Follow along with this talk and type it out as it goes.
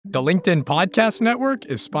The LinkedIn Podcast Network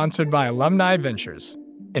is sponsored by Alumni Ventures.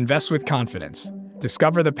 Invest with confidence.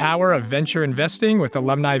 Discover the power of venture investing with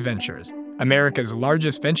Alumni Ventures, America's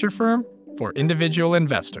largest venture firm for individual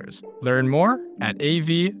investors. Learn more at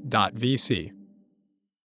av.vc.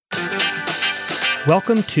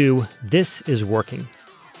 Welcome to This Is Working.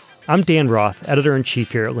 I'm Dan Roth,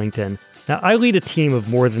 editor-in-chief here at LinkedIn. Now, I lead a team of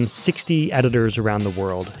more than 60 editors around the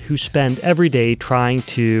world who spend every day trying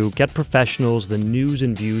to get professionals the news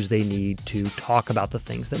and views they need to talk about the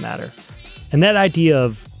things that matter. And that idea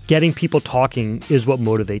of getting people talking is what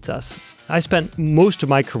motivates us. I spent most of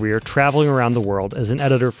my career traveling around the world as an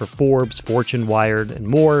editor for Forbes, Fortune, Wired, and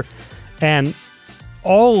more. And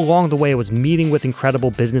all along the way, I was meeting with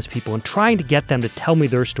incredible business people and trying to get them to tell me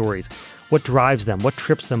their stories. What drives them? What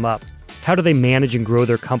trips them up? How do they manage and grow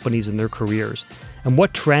their companies and their careers? And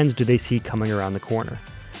what trends do they see coming around the corner?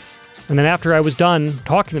 And then after I was done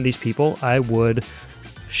talking to these people, I would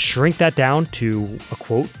shrink that down to a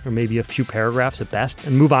quote or maybe a few paragraphs at best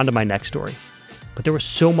and move on to my next story. But there was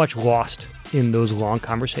so much lost in those long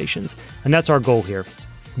conversations. And that's our goal here.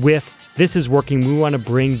 With This Is Working, we want to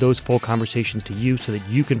bring those full conversations to you so that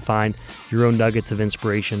you can find your own nuggets of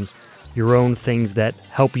inspiration, your own things that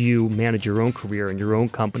help you manage your own career and your own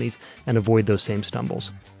companies and avoid those same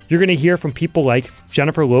stumbles. You're going to hear from people like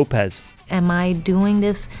Jennifer Lopez. Am I doing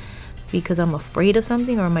this because I'm afraid of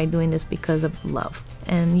something, or am I doing this because of love?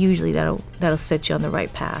 And usually that'll set you on the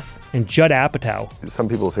right path. And Judd Apatow. Some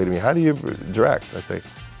people say to me, how do you direct? I say,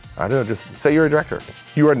 I don't know, just say you're a director.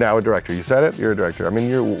 You are now a director. You said it, you're a director. I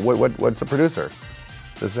mean, what's a producer?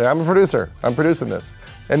 Just say, I'm a producer. I'm producing this.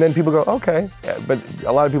 And then people go, okay. But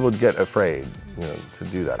a lot of people get afraid, to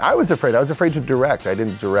do that. I was afraid. I was afraid to direct. I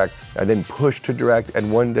didn't direct. I didn't push to direct.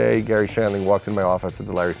 And one day, Gary Shandling walked in my office at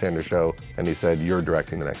the Larry Sanders Show, and he said, you're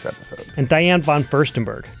directing the next episode. And Diane von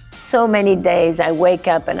Furstenberg. So many days I wake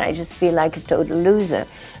up and I just feel like a total loser.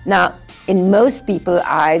 Now, in most people's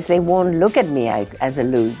eyes, they won't look at me as a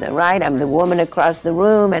loser, right? I'm the woman across the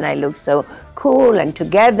room and I look so cool and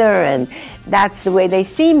together, and that's the way they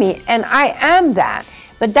see me. And I am that.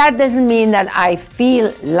 But that doesn't mean that I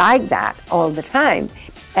feel like that all the time.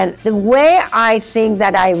 And the way I think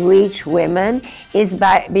that I reach women is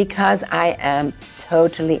because I am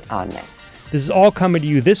totally honest. This is all coming to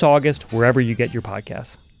you this August, wherever you get your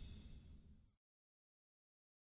podcasts.